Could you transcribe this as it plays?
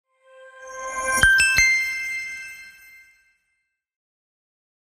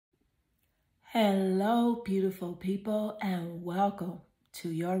Hello, beautiful people, and welcome to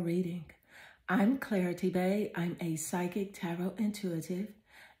your reading. I'm Clarity Bay. I'm a psychic tarot intuitive,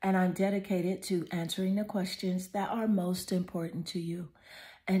 and I'm dedicated to answering the questions that are most important to you.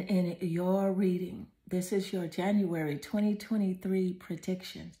 And in your reading, this is your January 2023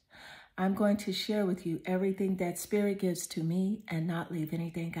 predictions. I'm going to share with you everything that Spirit gives to me and not leave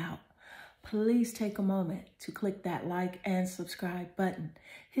anything out. Please take a moment to click that like and subscribe button.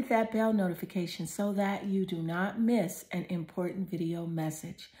 Hit that bell notification so that you do not miss an important video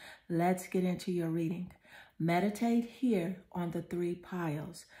message. Let's get into your reading. Meditate here on the three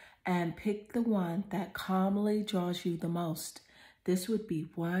piles and pick the one that calmly draws you the most. This would be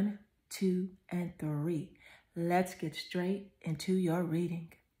 1, 2, and 3. Let's get straight into your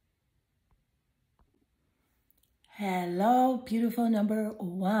reading. Hello, beautiful number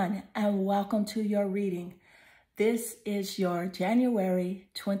 1, and welcome to your reading. This is your January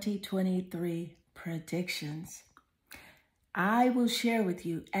 2023 predictions. I will share with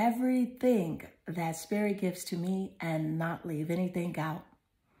you everything that Spirit gives to me and not leave anything out.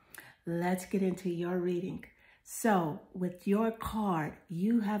 Let's get into your reading. So, with your card,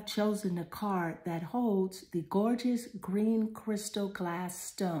 you have chosen a card that holds the gorgeous green crystal glass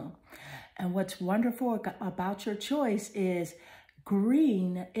stone. And what's wonderful about your choice is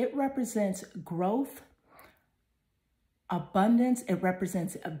green. It represents growth, abundance. It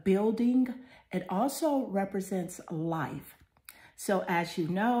represents a building. It also represents life. So as you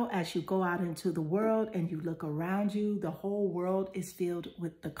know, as you go out into the world and you look around you, the whole world is filled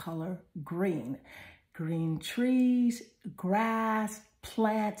with the color green. Green trees, grass,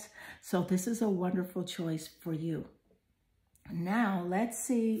 plants. So this is a wonderful choice for you. Now, let's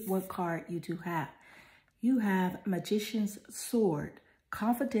see what card you do have. You have Magician's Sword,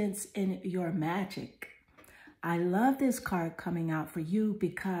 confidence in your magic. I love this card coming out for you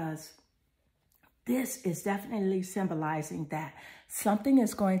because this is definitely symbolizing that something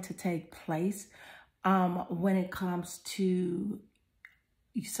is going to take place when it comes to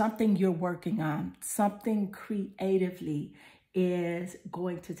something you're working on, something creatively is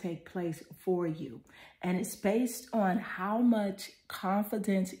going to take place for you. And it's based on how much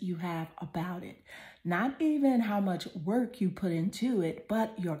confidence you have about it. Not even how much work you put into it,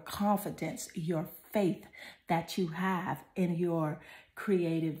 but your confidence, your faith that you have in your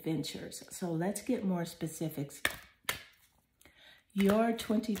creative ventures. So let's get more specifics. Your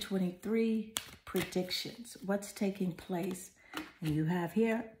 2023 predictions. What's taking place? And you have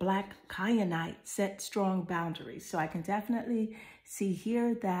here, Black Kyanite, set strong boundaries. So I can definitely see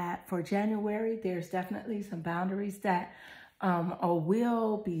here that for January, there's definitely some boundaries that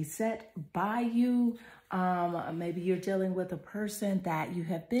will be set by you. Maybe you're dealing with a person that you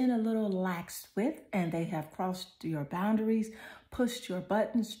have been a little lax with and they have crossed your boundaries, pushed your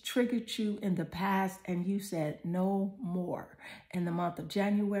buttons, triggered you in the past, and you said no more. In the month of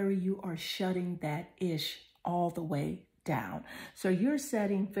January, you are shutting that ish all the way down. So you're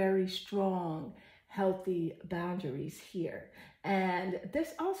setting very strong, healthy boundaries here. And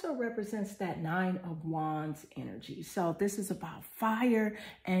this also represents that 9 of Wands energy. So this is about fire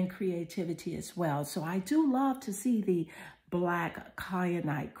and creativity as well. So I do love to see the Black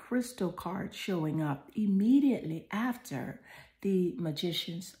Kyanite crystal card showing up immediately after the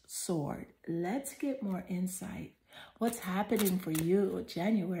Magician's Sword. Let's get more insight. What's happening for you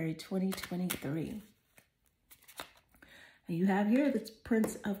January 2023? You have here the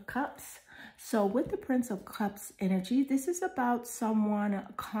Prince of Cups. So with the Prince of Cups energy, this is about someone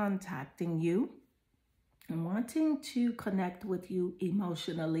contacting you and wanting to connect with you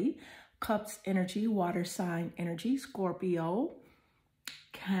emotionally. Cups energy, water sign energy, Scorpio,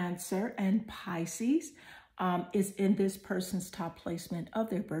 Cancer, and Pisces is in this person's top placement of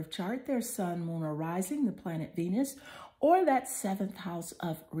their birth chart. Their sun, moon, or rising, the planet Venus, or that 7th house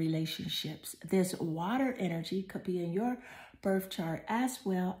of relationships. This water energy could be in your birth chart as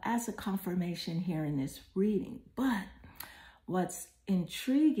well as a confirmation here in this reading. But what's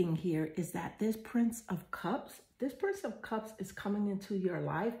intriguing here is that this Prince of Cups is coming into your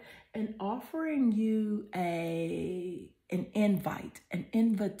life and offering you an invite, an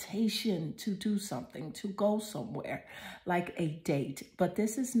invitation to do something, to go somewhere, like a date. But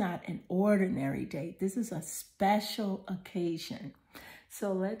this is not an ordinary date. This is a special occasion.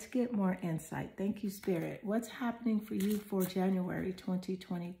 So let's get more insight. Thank you, Spirit. What's happening for you for January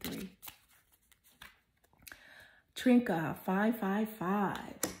 2023? Trinka 555.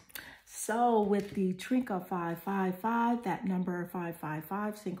 So with the Trinka 555, that number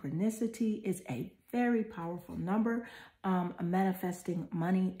 555, synchronicity, is a very powerful number, manifesting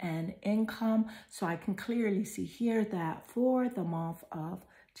money and income. So I can clearly see here that for the month of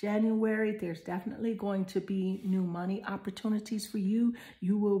January, there's definitely going to be new money opportunities for you.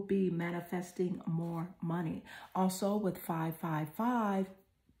 You will be manifesting more money. Also with 555,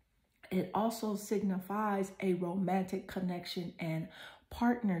 it also signifies a romantic connection and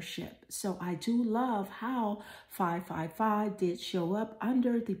partnership. So I do love how 555 did show up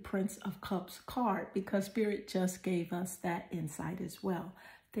under the Prince of Cups card, because Spirit just gave us that insight as well.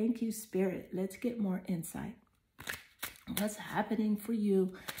 Thank you, Spirit. Let's get more insight. What's happening for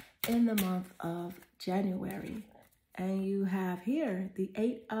you in the month of January? And you have here the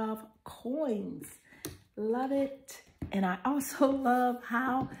 8 of Coins. Love it. And I also love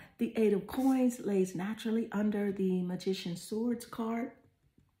how the 8 of Coins lays naturally under the Magician's Swords card.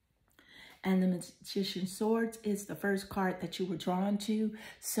 And the Magician's Swords is the first card that you were drawn to.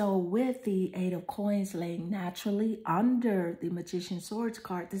 So with the 8 of Coins laying naturally under the Magician's Swords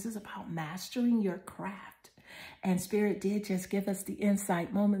card, this is about mastering your craft. And Spirit did just give us the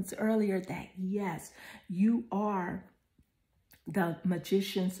insight moments earlier that, yes, you are the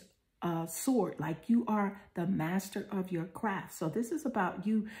Magician's sword, like you are the master of your craft. So this is about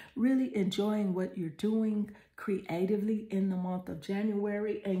you really enjoying what you're doing creatively in the month of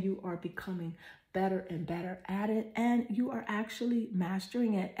January, and you are becoming better and better at it, and you are actually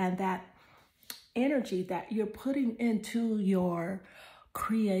mastering it. And that energy that you're putting into your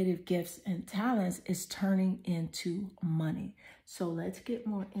creative gifts and talents is turning into money. So let's get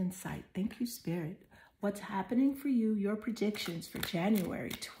more insight. Thank you, Spirit. What's happening for you, your predictions for January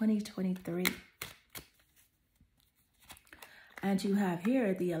 2023. And you have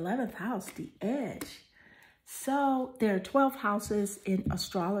here the 11th house, the Edge. So there are 12 houses in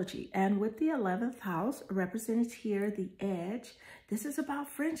astrology. And with the 11th house represented here, the Edge, this is about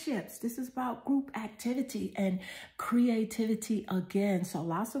friendships. This is about group activity and creativity again. So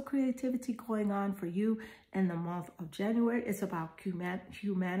lots of creativity going on for you in the month of January. It's about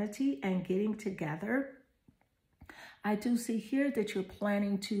humanity and getting together. I do see here that you're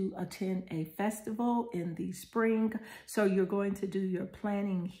planning to attend a festival in the spring. So you're going to do your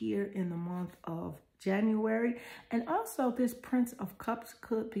planning here in the month of January. And also this Prince of Cups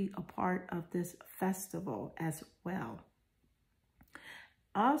could be a part of this festival as well.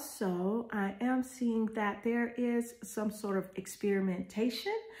 Also, I am seeing that there is some sort of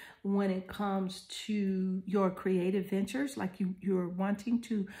experimentation when it comes to your creative ventures, like you're wanting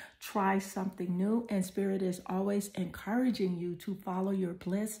to try something new, and Spirit is always encouraging you to follow your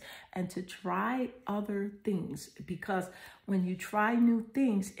bliss and to try other things, because when you try new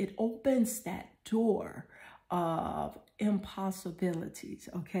things, it opens that door of impossibilities,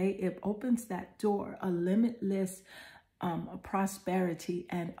 okay? It opens that door, a limitless prosperity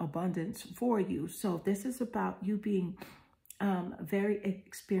and abundance for you. So this is about you being very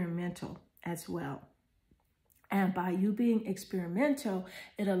experimental as well. And by you being experimental,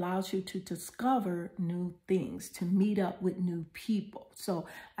 it allows you to discover new things, to meet up with new people. So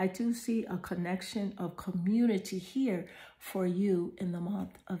I do see a connection of community here for you in the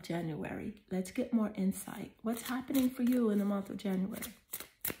month of January. Let's get more insight. What's happening for you in the month of January?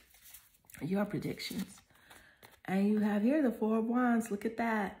 Your predictions. And you have here the 4 of Wands. Look at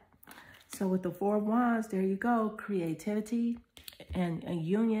that. So with the 4 of Wands, there you go. Creativity and a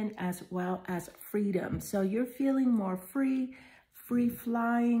union as well as freedom. So you're feeling more free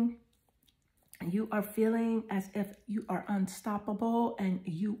flying. You are feeling as if you are unstoppable, and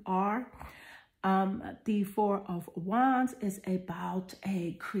you are. The 4 of Wands is about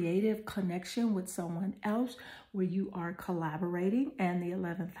a creative connection with someone else where you are collaborating. And the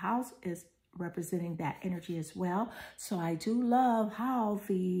 11th house is representing that energy as well. So I do love how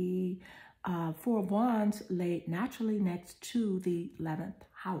the 4 of Wands laid naturally next to the 11th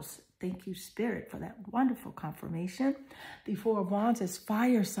house. Thank you, Spirit, for that wonderful confirmation. The 4 of Wands is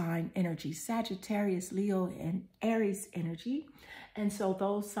fire sign energy, Sagittarius, Leo, and Aries energy. And so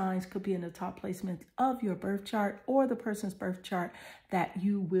those signs could be in the top placement of your birth chart or the person's birth chart that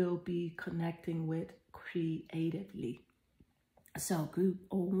you will be connecting with creatively. So group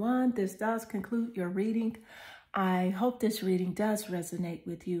 01, this does conclude your reading. I hope this reading does resonate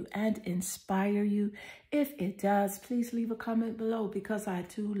with you and inspire you. If it does, please leave a comment below, because I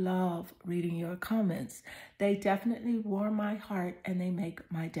do love reading your comments. They definitely warm my heart and they make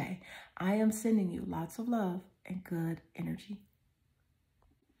my day. I am sending you lots of love and good energy.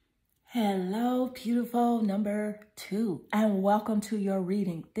 Hello, beautiful number 2, and welcome to your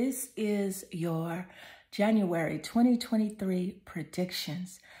reading. This is your January 2023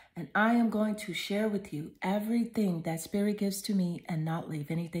 predictions, and I am going to share with you everything that Spirit gives to me and not leave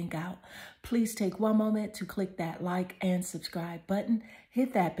anything out. Please take one moment to click that like and subscribe button.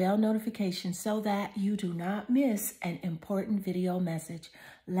 Hit that bell notification so that you do not miss an important video message.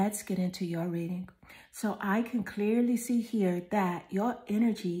 Let's get into your reading. So I can clearly see here that your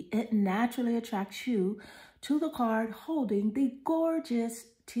energy, it naturally attracts you to the card holding the gorgeous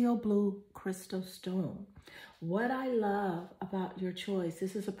teal blue crystal stone. What I love about your choice,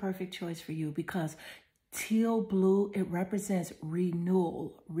 this is a perfect choice for you because teal blue, it represents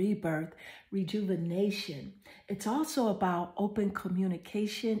renewal, rebirth, rejuvenation. It's also about open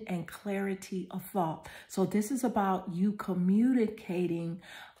communication and clarity of thought. So this is about you communicating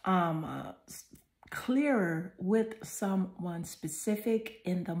clearer with someone specific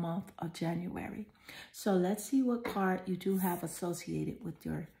in the month of January. So let's see what card you do have associated with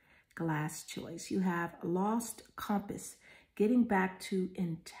your glass choice. You have Lost Compass, getting back to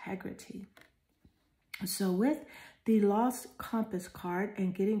integrity. So with the Lost Compass card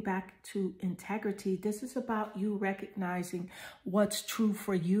and getting back to integrity, this is about you recognizing what's true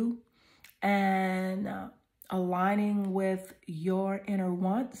for you and aligning with your inner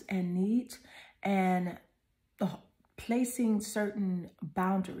wants and needs and placing certain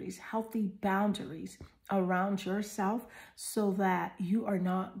boundaries, healthy boundaries around yourself so that you are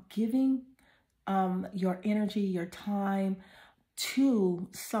not giving your energy, your time, to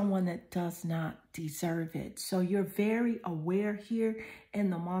someone that does not deserve it. So you're very aware here in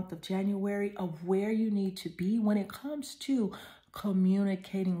the month of January of where you need to be when it comes to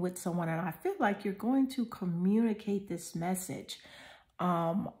communicating with someone. And I feel like you're going to communicate this message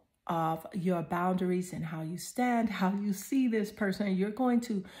of your boundaries and how you stand, how you see this person. You're going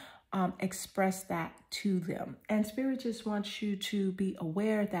to express that to them. And Spirit just wants you to be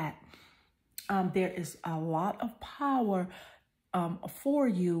aware that there is a lot of power for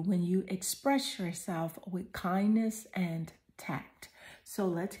you when you express yourself with kindness and tact. So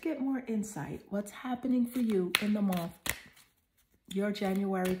let's get more insight. What's happening for you in the month, your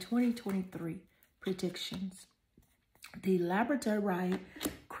January 2023 predictions? The Labradorite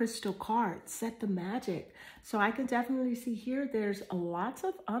crystal card, Set the Magic. So I can definitely see here there's lots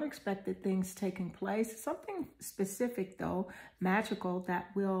of unexpected things taking place. Something specific though, magical,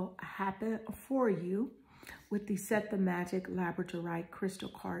 that will happen for you. With the Set the Magic Labradorite crystal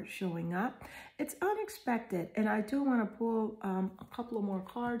card showing up. It's unexpected, and I do want to pull a couple of more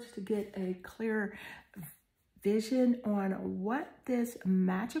cards to get a clear vision on what this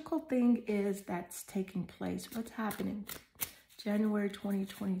magical thing is that's taking place. What's happening? January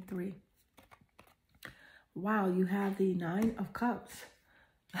 2023. Wow, you have the Nine of Cups.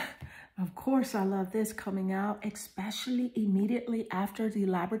 Of course, I love this coming out, especially immediately after the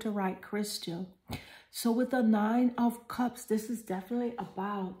Labradorite crystal. So with the Nine of Cups, this is definitely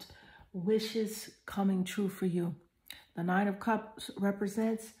about wishes coming true for you. The Nine of Cups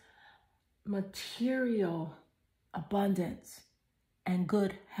represents material abundance and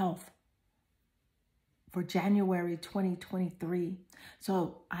good health for January 2023.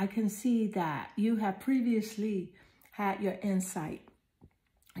 So I can see that you have previously had your insight,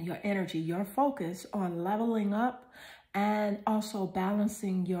 your energy, your focus on leveling up and also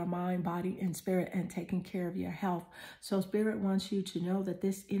balancing your mind, body, and spirit and taking care of your health. So Spirit wants you to know that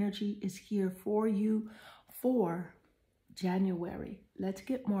this energy is here for you for January. Let's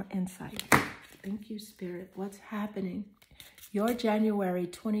get more insight. Thank you, Spirit. What's happening? Your January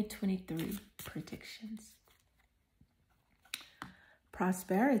 2023 predictions.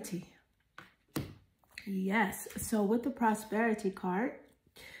 Prosperity. Yes. So with the Prosperity card,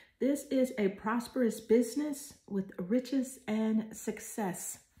 this is a prosperous business with riches and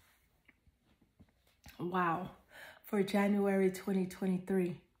success. Wow. For January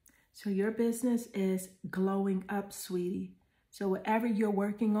 2023. So your business is glowing up, sweetie. So whatever you're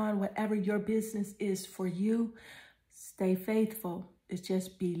working on, whatever your business is for you, stay faithful. It's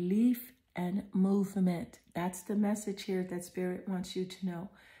just belief and movement. That's the message here that Spirit wants you to know.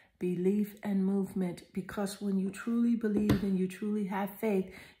 Belief and movement, because when you truly believe and you truly have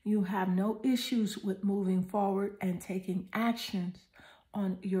faith, you have no issues with moving forward and taking actions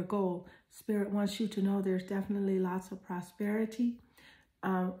on your goal. Spirit wants you to know there's definitely lots of prosperity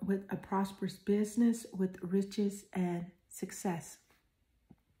with a prosperous business with riches and success.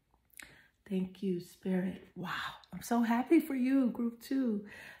 Thank you, Spirit. Wow, I'm so happy for you, Group 2.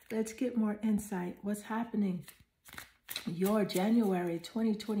 Let's get more insight. What's happening? Your January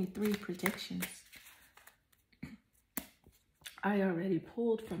 2023 predictions. I already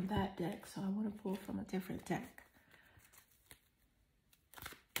pulled from that deck, so I want to pull from a different deck.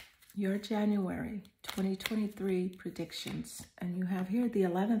 Your January 2023 predictions. And you have here the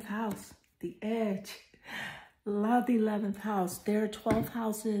 11th house, the edge. Love the 11th house. There are 12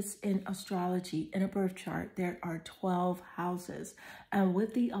 houses in astrology. In a birth chart, there are 12 houses. And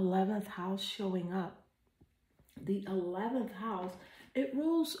with the 11th house showing up, the 11th house, it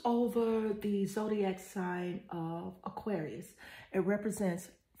rules over the zodiac sign of Aquarius. It represents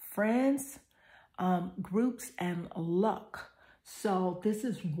friends, groups, and luck. So this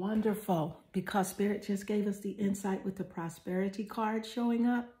is wonderful because Spirit just gave us the insight with the prosperity card showing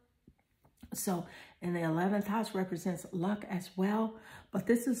up. So, and the 11th house represents luck as well. But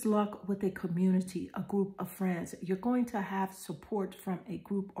this is luck with a community, a group of friends. You're going to have support from a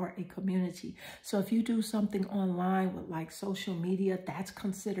group or a community. So if you do something online with like social media, that's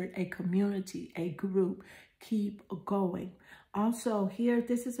considered a community, a group. Keep going. Also here,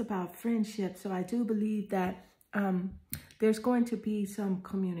 this is about friendship. So I do believe that there's going to be some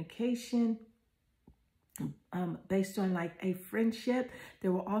communication based on like a friendship.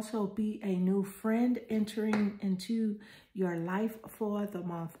 There will also be a new friend entering into your life for the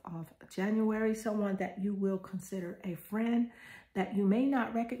month of January. Someone that you will consider a friend, that you may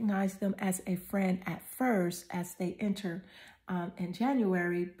not recognize them as a friend at first as they enter in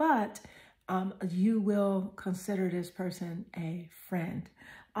January, but you will consider this person a friend.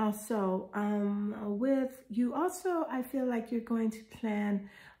 Also, with you also, I feel like you're going to plan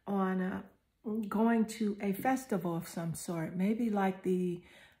on going to a festival of some sort, maybe like the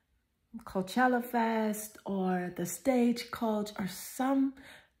Coachella Fest or the Stagecoach or some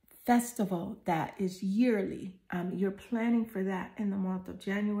festival that is yearly. You're planning for that in the month of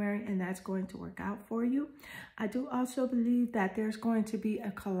January, and that's going to work out for you. I do also believe that there's going to be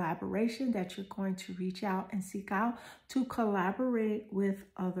a collaboration, that you're going to reach out and seek out to collaborate with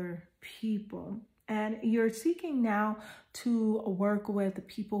other people. And you're seeking now to work with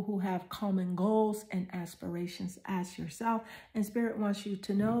people who have common goals and aspirations as yourself. And Spirit wants you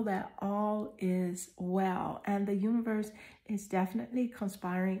to know that all is well. And the universe is definitely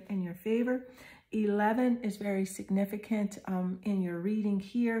conspiring in your favor. 11 is very significant in your reading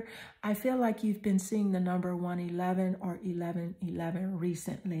here. I feel like you've been seeing the number 111 or 1111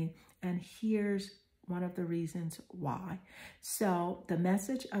 recently. And here's one of the reasons why. So the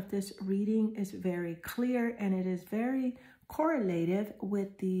message of this reading is very clear, and it is very correlative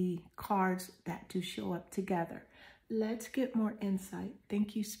with the cards that do show up together. Let's get more insight.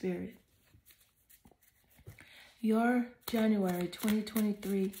 Thank you, Spirit. Your January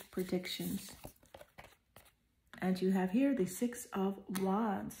 2023 predictions. And you have here the 6 of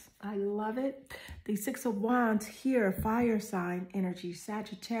Wands. I love it. The 6 of Wands here, fire sign energy,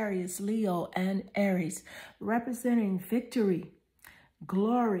 Sagittarius, Leo, and Aries, representing victory,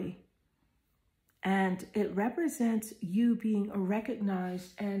 glory. And it represents you being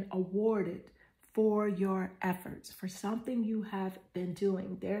recognized and awarded for your efforts, for something you have been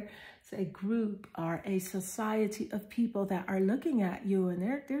doing. There's a group or a society of people that are looking at you, and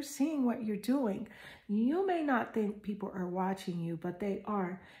they're seeing what you're doing. You may not think people are watching you, but they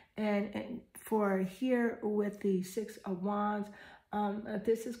are. And for here with the 6 of Wands,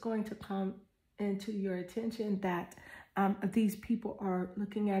 this is going to come into your attention that these people are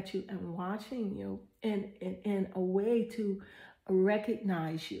looking at you and watching you in a way to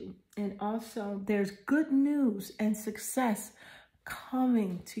recognize you. And also there's good news and success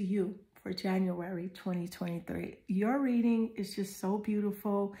coming to you for January 2023. Your reading is just so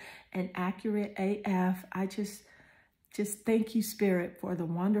beautiful and accurate AF. I just thank you, Spirit, for the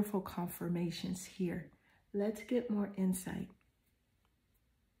wonderful confirmations here. Let's get more insight.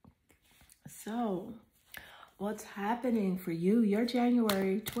 So, what's happening for you? Your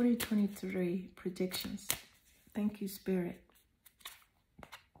January 2023 predictions. Thank you, Spirit.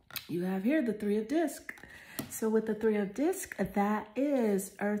 You have here the 3 of Discs. So with the 3 of Discs, that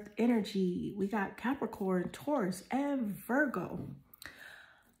is Earth energy. We got Capricorn, Taurus, and Virgo.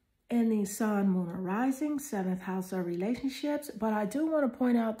 In the Sun, Moon, or Rising, 7th house of relationships. But I do want to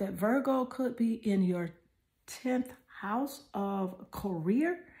point out that Virgo could be in your 10th house of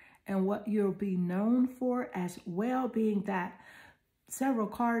career and what you'll be known for, as well, being that several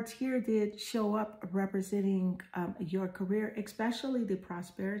cards here did show up representing your career, especially the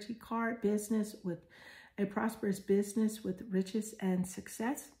prosperity card, business with a prosperous business with riches and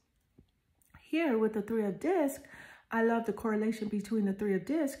success. Here with the 3 of Discs, I love the correlation between the 3 of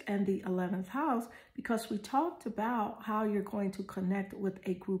Discs and the 11th house, because we talked about how you're going to connect with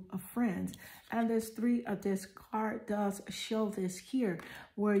a group of friends. And this 3 of Discs card does show this here,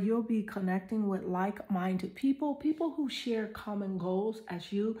 where you'll be connecting with like-minded people, people who share common goals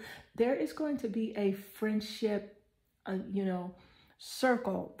as you. There is going to be a friendship,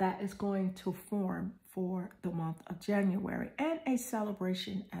 circle that is going to form for the month of January, and a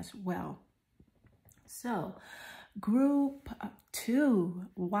celebration as well. So, group 2,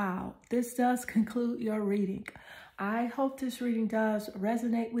 wow, this does conclude your reading. I hope this reading does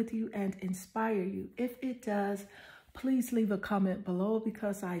resonate with you and inspire you. If it does, please leave a comment below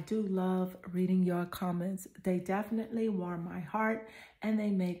because I do love reading your comments. They definitely warm my heart and they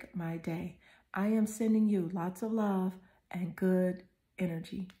make my day. I am sending you lots of love and good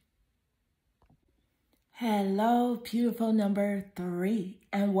energy. Hello, beautiful number 3,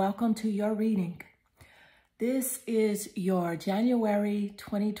 and welcome to your reading. This is your January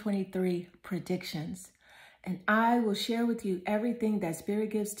 2023 predictions, and I will share with you everything that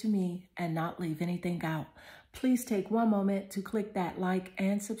Spirit gives to me and not leave anything out. Please take one moment to click that like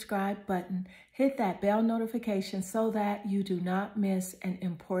and subscribe button. Hit that bell notification so that you do not miss an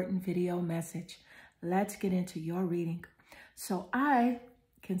important video message. Let's get into your reading. So I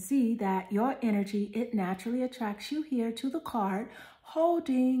can see that your energy, it naturally attracts you here to the card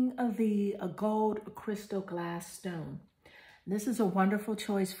holding the gold crystal glass stone. This is a wonderful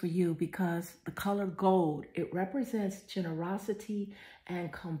choice for you because the color gold, it represents generosity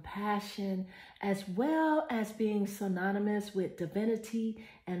and compassion, as well as being synonymous with divinity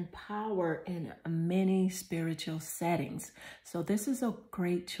and power in many spiritual settings. So this is a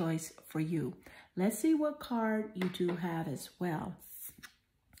great choice for you. Let's see what card you do have as well.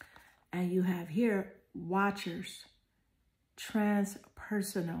 And you have here, Watchers,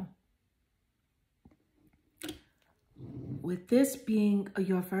 Transpersonal. With this being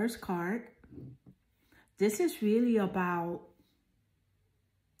your first card, this is really about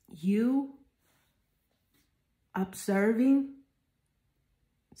you observing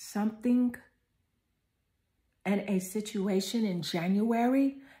something and a situation in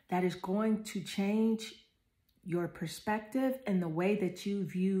January that is going to change your perspective and the way that you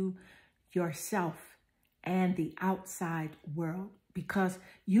view yourself and the outside world, because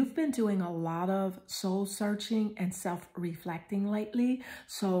you've been doing a lot of soul searching and self-reflecting lately.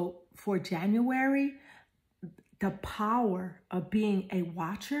 So for January, the power of being a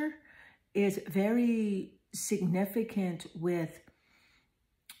watcher is very significant with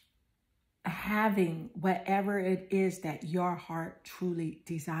having whatever it is that your heart truly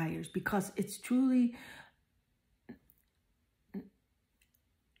desires, because it's truly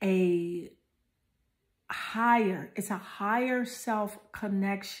a higher self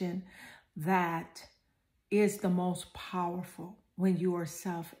connection that is the most powerful when you are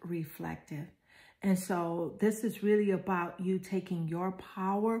self-reflective. And so this is really about you taking your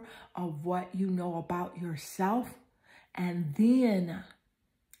power of what you know about yourself and then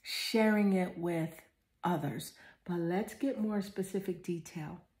sharing it with others. But let's get more specific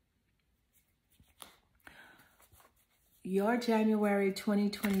detail. Your January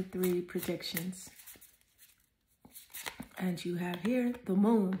 2023 predictions. And you have here the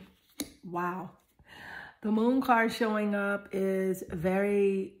moon. Wow. The moon card showing up is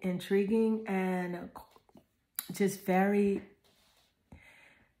very intriguing and just very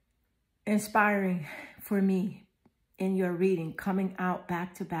inspiring for me in your reading, coming out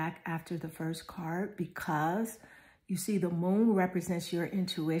back to back after the first card, because you see the moon represents your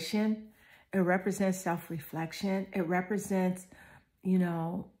intuition. It represents self-reflection. It represents, you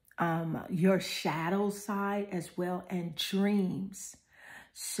know, your shadow side as well, and dreams.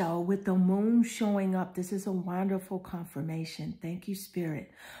 So with the moon showing up, this is a wonderful confirmation. Thank you,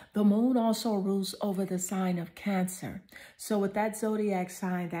 Spirit. The moon also rules over the sign of Cancer. So with that zodiac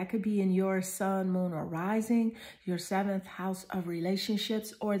sign, that could be in your sun, moon, or rising, your 7th house of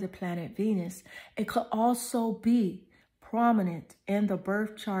relationships, or the planet Venus. It could also be prominent in the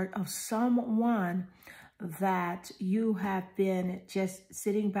birth chart of someone that you have been just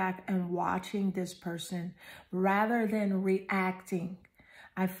sitting back and watching this person rather than reacting.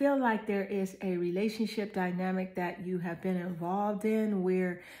 I feel like there is a relationship dynamic that you have been involved in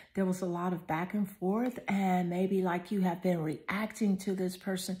where there was a lot of back and forth, and maybe like you have been reacting to this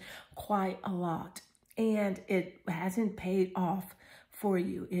person quite a lot, and it hasn't paid off for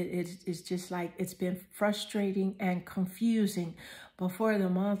you. It's just like it's been frustrating and confusing. But for the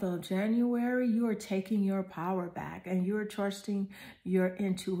month of January, you are taking your power back and you're trusting your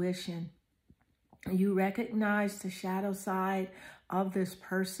intuition. You recognize the shadow side of this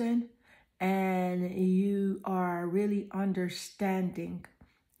person, and you are really understanding,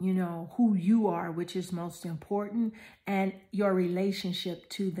 you know, who you are, which is most important, and your relationship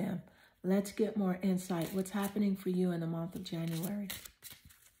to them. Let's get more insight. What's happening for you in the month of January?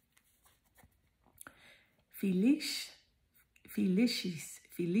 Felix Felicius,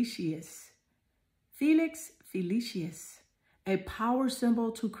 a power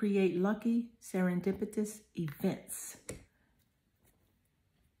symbol to create lucky, serendipitous events.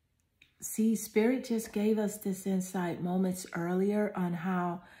 See, Spirit just gave us this insight moments earlier on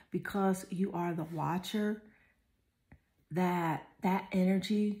how, because you are the watcher, that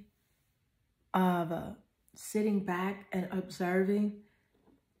energy of sitting back and observing,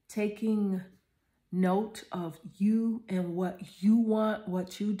 taking note of you and what you want,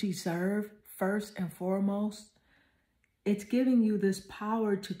 what you deserve first and foremost. It's giving you this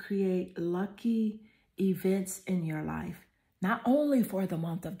power to create lucky events in your life, not only for the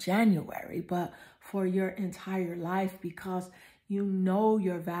month of January, but for your entire life, because you know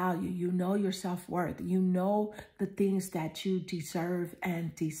your value, you know your self-worth, you know the things that you deserve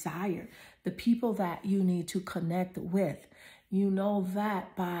and desire, the people that you need to connect with. You know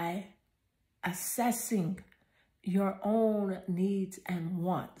that by assessing your own needs and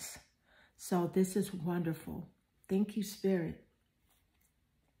wants. So this is wonderful. Thank you, Spirit.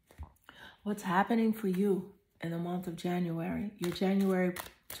 What's happening for you in the month of January? Your January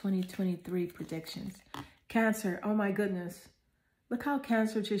 2023 predictions. Cancer, oh my goodness. Look how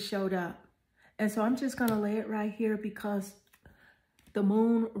Cancer just showed up. And so I'm just going to lay it right here because the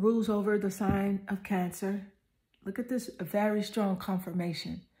moon rules over the sign of Cancer. Look at this very strong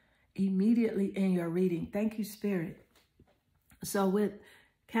confirmation immediately in your reading. Thank you, Spirit. So with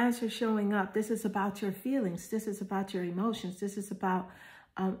Cancer showing up, this is about your feelings. This is about your emotions. This is about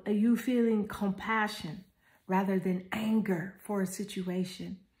you feeling compassion rather than anger for a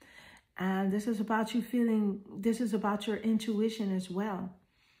situation. And this is about you feeling, this is about your intuition as well.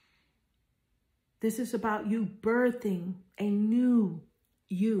 This is about you birthing a new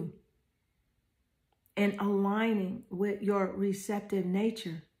you and aligning with your receptive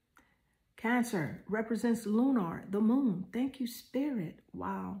nature. Cancer represents lunar, the moon. Thank you, Spirit.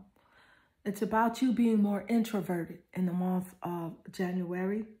 Wow. It's about you being more introverted in the month of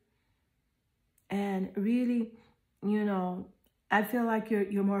January. And really, you know, I feel like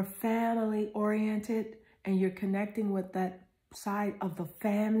you're more family oriented and you're connecting with that side of the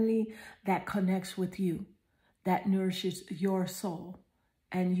family that connects with you, that nourishes your soul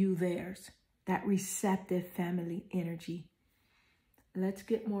and you theirs, that receptive family energy. Let's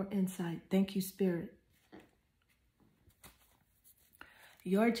get more insight. Thank you, Spirit.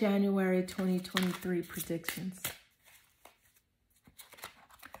 Your January 2023 predictions.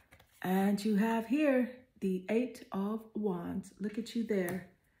 And you have here the 8 of Wands. Look at you there.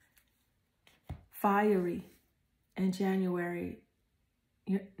 Fiery in January.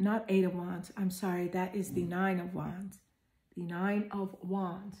 You're not 8 of Wands. I'm sorry. That is the 9 of Wands. The 9 of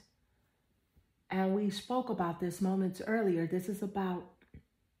Wands. And we spoke about this moments earlier. This is about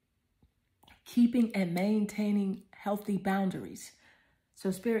keeping and maintaining healthy boundaries.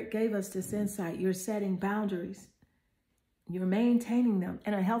 So Spirit gave us this insight. You're setting boundaries. You're maintaining them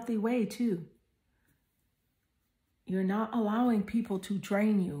in a healthy way too. You're not allowing people to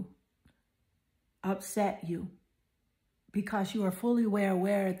drain you, upset you, because you are fully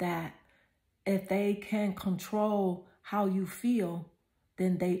aware that if they can control how you feel,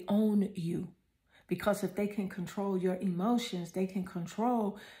 then they own you. Because if they can control your emotions, they can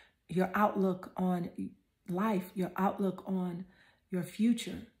control your outlook on life, your outlook on your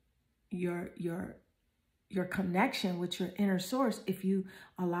future, your connection with your inner source, if you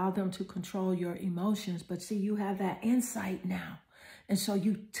allow them to control your emotions. But see, you have that insight now. And so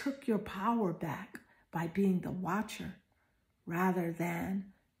you took your power back by being the watcher rather than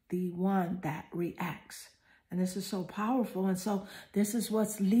the one that reacts. And this is so powerful. And so this is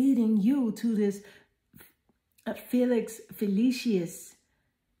what's leading you to this Felix Felicius,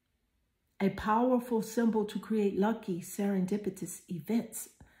 a powerful symbol to create lucky, serendipitous events.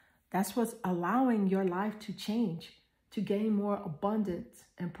 That's what's allowing your life to change, to gain more abundance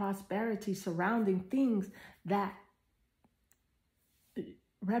and prosperity surrounding things that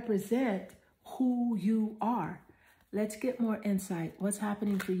represent who you are. Let's get more insight. What's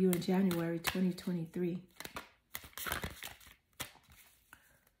happening for you in January 2023?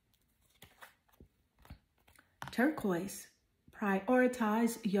 Turquoise,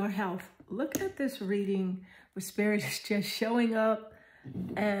 prioritize your health. Look at this reading where Spirit is just showing up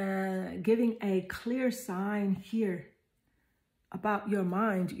and giving a clear sign here about your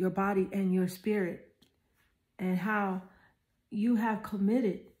mind, your body, and your spirit, and how you have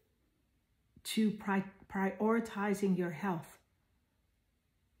committed to prioritizing your health,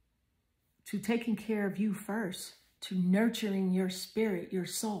 to taking care of you first, to nurturing your spirit, your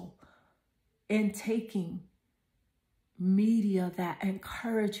soul, and taking media that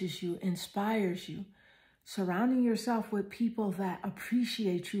encourages you, inspires you, surrounding yourself with people that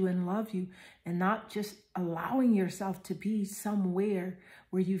appreciate you and love you, and not just allowing yourself to be somewhere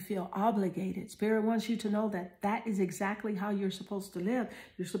where you feel obligated. Spirit wants you to know that that is exactly how you're supposed to live.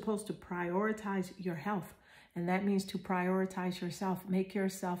 You're supposed to prioritize your health. And that means to prioritize yourself. Make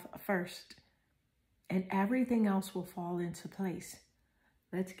yourself first. And everything else will fall into place.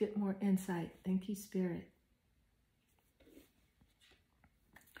 Let's get more insight. Thank you, Spirit.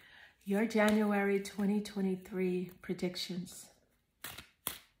 Your January 2023 predictions.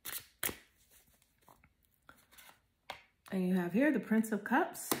 And you have here the Prince of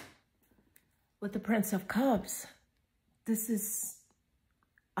Cups. With the Prince of Cups, this is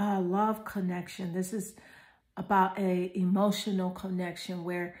a love connection. This is about an emotional connection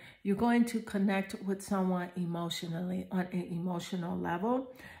where you're going to connect with someone emotionally on an emotional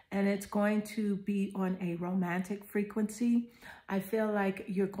level. And it's going to be on a romantic frequency. I feel like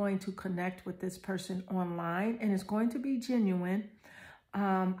you're going to connect with this person online and it's going to be genuine.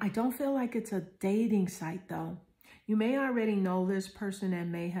 I don't feel like it's a dating site though. You may already know this person and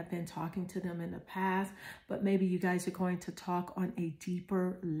may have been talking to them in the past, but maybe you guys are going to talk on a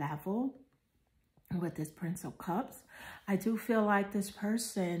deeper level with this Prince of Cups. I do feel like this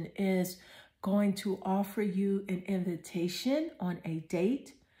person is going to offer you an invitation on a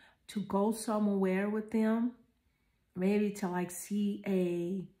date to go somewhere with them, maybe to like see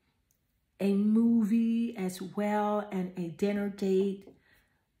a movie as well, and a dinner date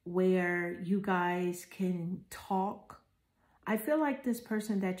where you guys can talk. I feel like this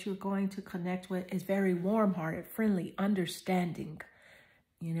person that you're going to connect with is very warm-hearted, friendly, understanding,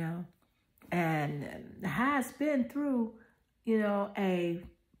 you know, and has been through, you know, a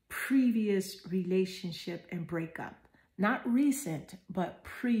previous relationship and breakup. Not recent, but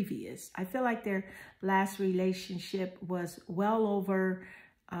previous. I feel like their last relationship was well over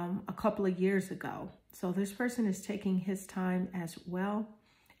a couple of years ago. So this person is taking his time as well.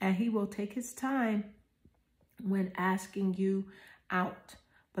 And he will take his time when asking you out.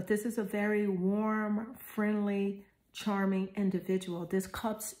 But this is a very warm, friendly, charming individual. This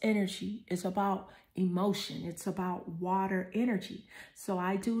Cups energy is about emotion. It's about water energy. So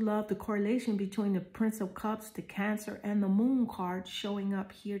I do love the correlation between the Prince of Cups, the Cancer, and the Moon card showing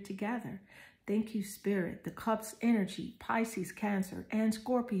up here together. Thank you, Spirit. The Cups energy, Pisces, Cancer, and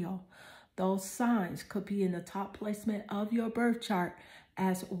Scorpio. Those signs could be in the top placement of your birth chart,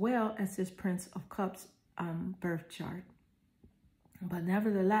 as well as this Prince of Cups birth chart. But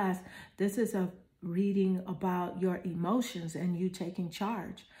nevertheless, this is a reading about your emotions and you taking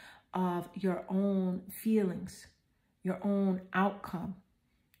charge of your own feelings, your own outcome,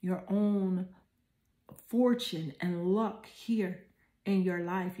 your own fortune and luck here in your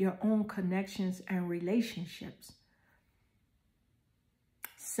life, your own connections and relationships.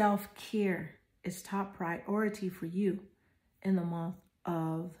 Self-care is top priority for you in the month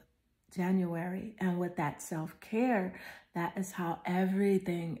of January. And with that self-care, that is how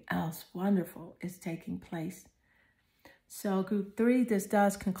everything else wonderful is taking place. So group 3, this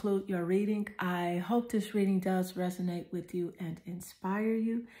does conclude your reading. I hope this reading does resonate with you and inspire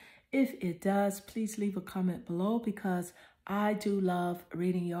you. If it does, please leave a comment below because I do love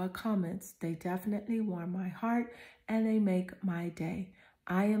reading your comments. They definitely warm my heart and they make my day.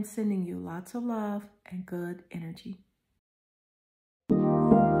 I am sending you lots of love and good energy.